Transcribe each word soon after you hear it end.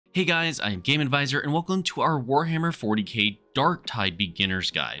Hey guys, I am Game Advisor and welcome to our Warhammer 40k Darktide Beginner's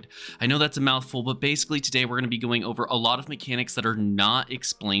Guide. I know that's a mouthful, but basically today we're going to be going over a lot of mechanics that are not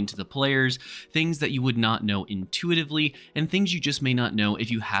explained to the players, things that you would not know intuitively, and things you just may not know if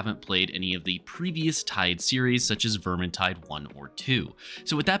you haven't played any of the previous Tide series such as Vermintide 1 or 2.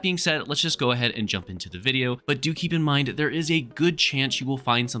 So with that being said, let's just go ahead and jump into the video, but do keep in mind there is a good chance you will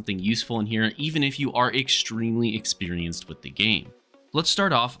find something useful in here even if you are extremely experienced with the game. Let's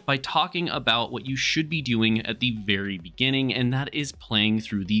start off by talking about what you should be doing at the very beginning, and that is playing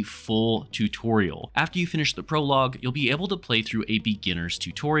through the full tutorial. After you finish the prologue, you'll be able to play through a beginner's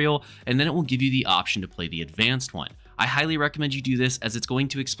tutorial, and then it will give you the option to play the advanced one. I highly recommend you do this as it's going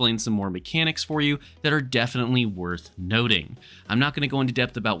to explain some more mechanics for you that are definitely worth noting. I'm not going to go into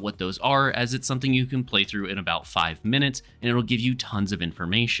depth about what those are as it's something you can play through in about 5 minutes and it'll give you tons of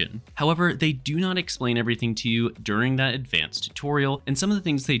information. However, they do not explain everything to you during that advanced tutorial, and some of the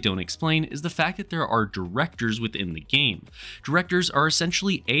things they don't explain is the fact that there are directors within the game. Directors are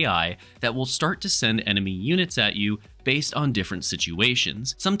essentially AI that will start to send enemy units at you based on different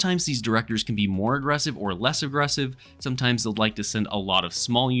situations. Sometimes these directors can be more aggressive or less aggressive. Sometimes they'll like to send a lot of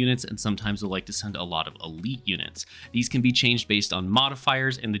small units and sometimes they'll like to send a lot of elite units. These can be changed based on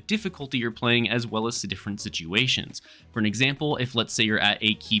modifiers and the difficulty you're playing as well as the different situations. For an example, if let's say you're at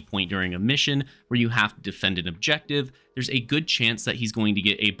a key point during a mission where you have to defend an objective, there's a good chance that he's going to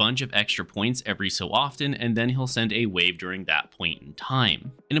get a bunch of extra points every so often, and then he'll send a wave during that point in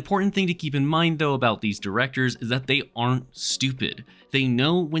time. An important thing to keep in mind though about these directors is that they aren't stupid. They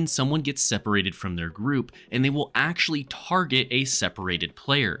know when someone gets separated from their group, and they will actually target a separated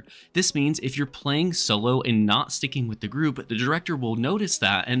player. This means if you're playing solo and not sticking with the group, the director will notice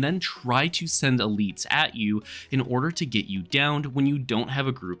that and then try to send elites at you in order to get you downed when you don't have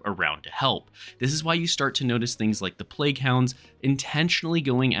a group around to help. This is why you start to notice things like the Plague Hounds intentionally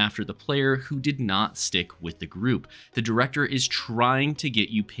going after the player who did not stick with the group. The director is trying to get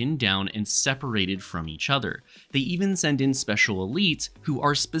you pinned down and separated from each other. They even send in special elites who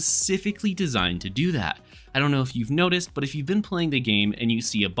are specifically designed to do that. I don't know if you've noticed, but if you've been playing the game and you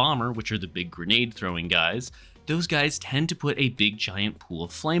see a bomber, which are the big grenade throwing guys, those guys tend to put a big giant pool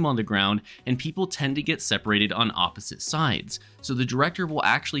of flame on the ground, and people tend to get separated on opposite sides. So the director will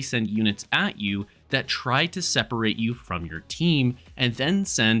actually send units at you that try to separate you from your team, and then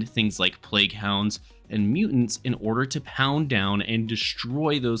send things like Plague Hounds and mutants in order to pound down and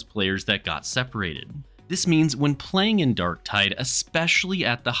destroy those players that got separated. This means when playing in Darktide, especially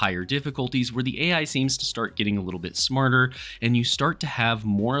at the higher difficulties where the AI seems to start getting a little bit smarter and you start to have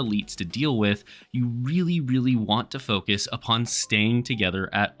more elites to deal with, you really want to focus upon staying together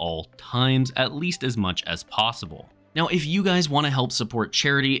at all times, at least as much as possible. Now, if you guys want to help support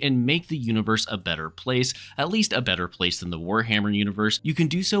charity and make the universe a better place, at least a better place than the Warhammer universe, you can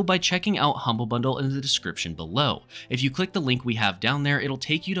do so by checking out Humble Bundle in the description below. If you click the link we have down there, it'll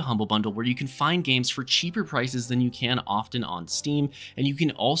take you to Humble Bundle where you can find games for cheaper prices than you can often on Steam, and you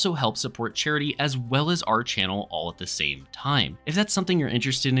can also help support charity as well as our channel all at the same time. If that's something you're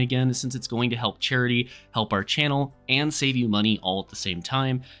interested in, again, since it's going to help charity, help our channel, and save you money all at the same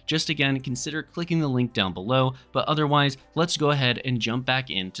time, just again, consider clicking the link down below, but otherwise, let's go ahead and jump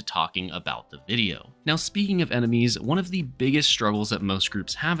back into talking about the video. Now, speaking of enemies, one of the biggest struggles that most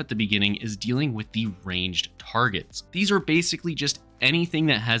groups have at the beginning is dealing with the ranged targets. These are basically just anything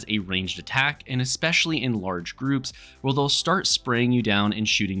that has a ranged attack, and especially in large groups where they'll start spraying you down and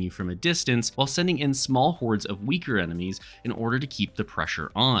shooting you from a distance while sending in small hordes of weaker enemies in order to keep the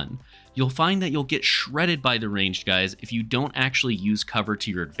pressure on. You'll find that you'll get shredded by the ranged guys if you don't actually use cover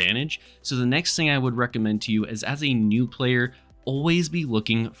to your advantage, so the next thing I would recommend to you is, as a new player, always be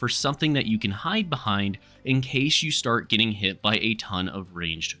looking for something that you can hide behind in case you start getting hit by a ton of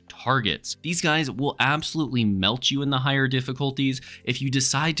ranged targets. These guys will absolutely melt you in the higher difficulties if you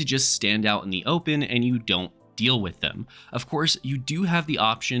decide to just stand out in the open and you don't deal with them. Of course, you do have the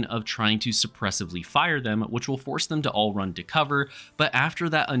option of trying to suppressively fire them, which will force them to all run to cover, but after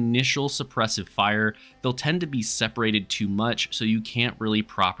that initial suppressive fire, they'll tend to be separated too much, so you can't really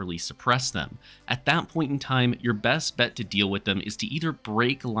properly suppress them. At that point in time, your best bet to deal with them is to either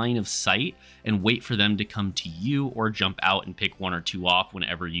break line of sight and wait for them to come to you, or jump out and pick one or two off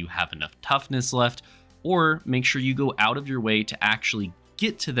whenever you have enough toughness left, or make sure you go out of your way to actually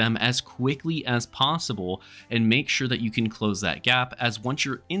get to them as quickly as possible and make sure that you can close that gap, as once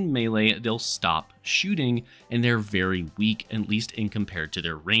you're in melee, they'll stop shooting and they're very weak, at least in compared to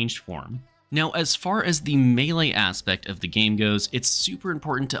their ranged form. Now, as far as the melee aspect of the game goes, it's super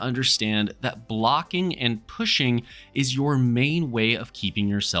important to understand that blocking and pushing is your main way of keeping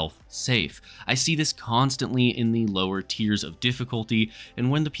yourself safe. I see this constantly in the lower tiers of difficulty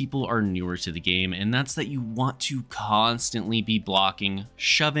and when the people are newer to the game, and that's that you want to constantly be blocking,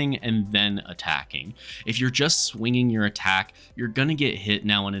 shoving, and then attacking. If you're just swinging your attack, you're gonna get hit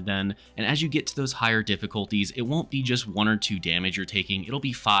now and then, and as you get to those higher difficulties, it won't be just 1 or 2 damage you're taking, it'll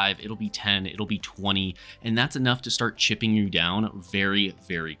be 5, it'll be 10, it'll be 20, and that's enough to start chipping you down very,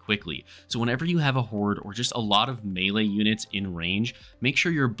 very quickly. So whenever you have a horde or just a lot of melee units in range, make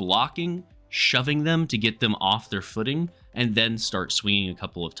sure you're blocking, shoving them to get them off their footing, and then start swinging a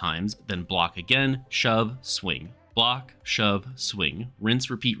couple of times, then block again, shove, swing. Block, shove, swing, rinse,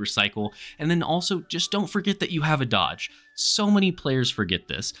 repeat, recycle, and then also just don't forget that you have a dodge. So many players forget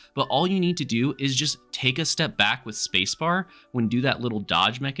this, but all you need to do is just take a step back with spacebar when do that little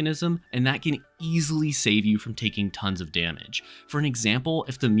dodge mechanism, and that can easily save you from taking tons of damage. For an example,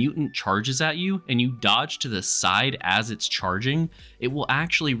 if the mutant charges at you and you dodge to the side as it's charging, it will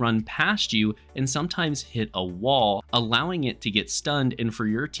actually run past you and sometimes hit a wall, allowing it to get stunned and for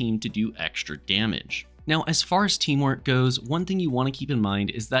your team to do extra damage. Now, as far as teamwork goes, one thing you want to keep in mind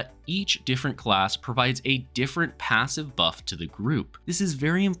is that each different class provides a different passive buff to the group. This is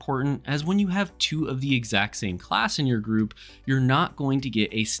very important as when you have 2 of the exact same class in your group, you're not going to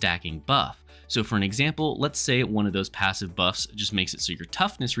get a stacking buff. So for an example, let's say one of those passive buffs just makes it so your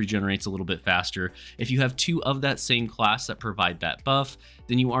toughness regenerates a little bit faster. If you have 2 of that same class that provide that buff,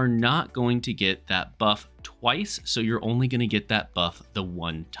 then you are not going to get that buff twice, so you're only going to get that buff the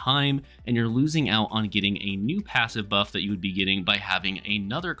 1 time, and you're losing out on getting a new passive buff that you would be getting by having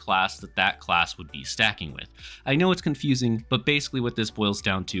another class that class would be stacking with. I know it's confusing, but basically what this boils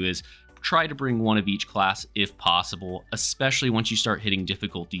down to is try to bring 1 of each class if possible, especially once you start hitting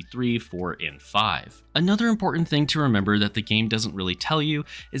difficulty 3, 4, and 5. Another important thing to remember that the game doesn't really tell you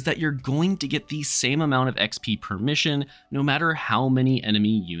is that you're going to get the same amount of XP per mission no matter how many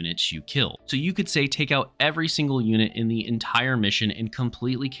enemy units you kill. So you could say take out every single unit in the entire mission and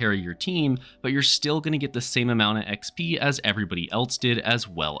completely carry your team, but you're still going to get the same amount of XP as everybody else did, as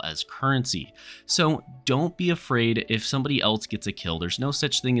well as currency. So don't be afraid if somebody else gets a kill. There's no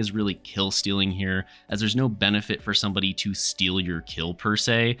such thing as really kill stealing here, as there's no benefit for somebody to steal your kill per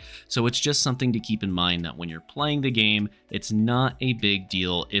se. So it's just something to keep in mind that when you're playing the game, it's not a big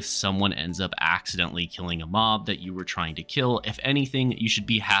deal if someone ends up accidentally killing a mob that you were trying to kill. If anything, you should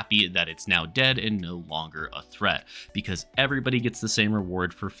be happy that it's now dead and no longer a threat, because everybody gets the same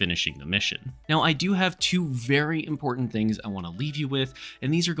reward for finishing the mission. Now, I do have 2 very important things I want to leave you with,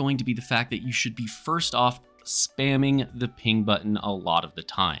 and these are going to be the fact that you should be first off spamming the ping button a lot of the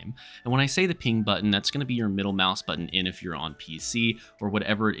time. And when I say the ping button, that's going to be your middle mouse button in if you're on PC, or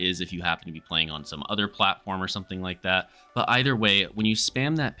whatever it is if you happen to be playing on some other platform or something like that. But either way, when you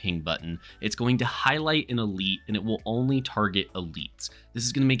spam that ping button, it's going to highlight an elite and it will only target elites. This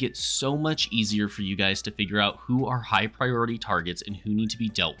is going to make it so much easier for you guys to figure out who are high priority targets and who need to be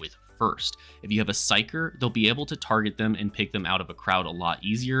dealt with first. If you have a psyker, they'll be able to target them and pick them out of a crowd a lot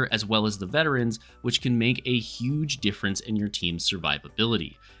easier, as well as the veterans, which can make a huge difference in your team's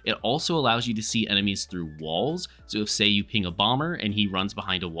survivability. It also allows you to see enemies through walls, so if say you ping a bomber and he runs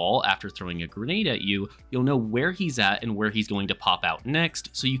behind a wall after throwing a grenade at you, you'll know where he's at and where he's going to pop out next,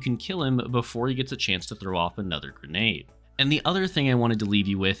 so you can kill him before he gets a chance to throw off another grenade. And the other thing I wanted to leave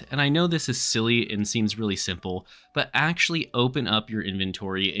you with, and I know this is silly and seems really simple, but actually open up your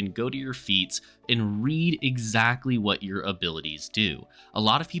inventory and go to your feats and read exactly what your abilities do. A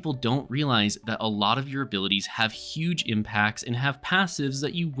lot of people don't realize that a lot of your abilities have huge impacts and have passives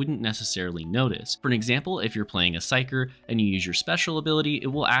that you wouldn't necessarily notice. For an example, if you're playing a psyker and you use your special ability, it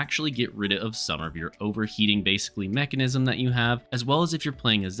will actually get rid of some of your overheating basically mechanism that you have, as well as if you're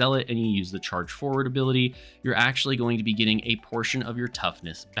playing a zealot and you use the charge forward ability, you're actually going to be getting a portion of your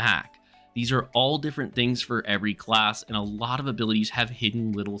toughness back. These are all different things for every class, and a lot of abilities have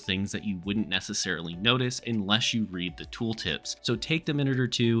hidden little things that you wouldn't necessarily notice unless you read the tooltips. So take the minute or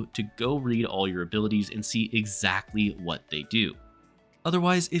 2 to go read all your abilities and see exactly what they do.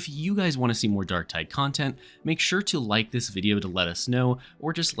 Otherwise, if you guys want to see more Darktide content, make sure to like this video to let us know,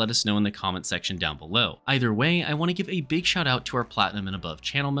 or just let us know in the comment section down below. Either way, I want to give a big shout out to our Platinum and above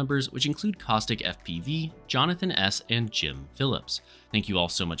channel members, which include Caustic FPV, Jonathan S, and Jim Phillips. Thank you all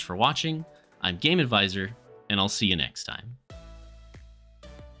so much for watching. I'm Game Advisor, and I'll see you next time.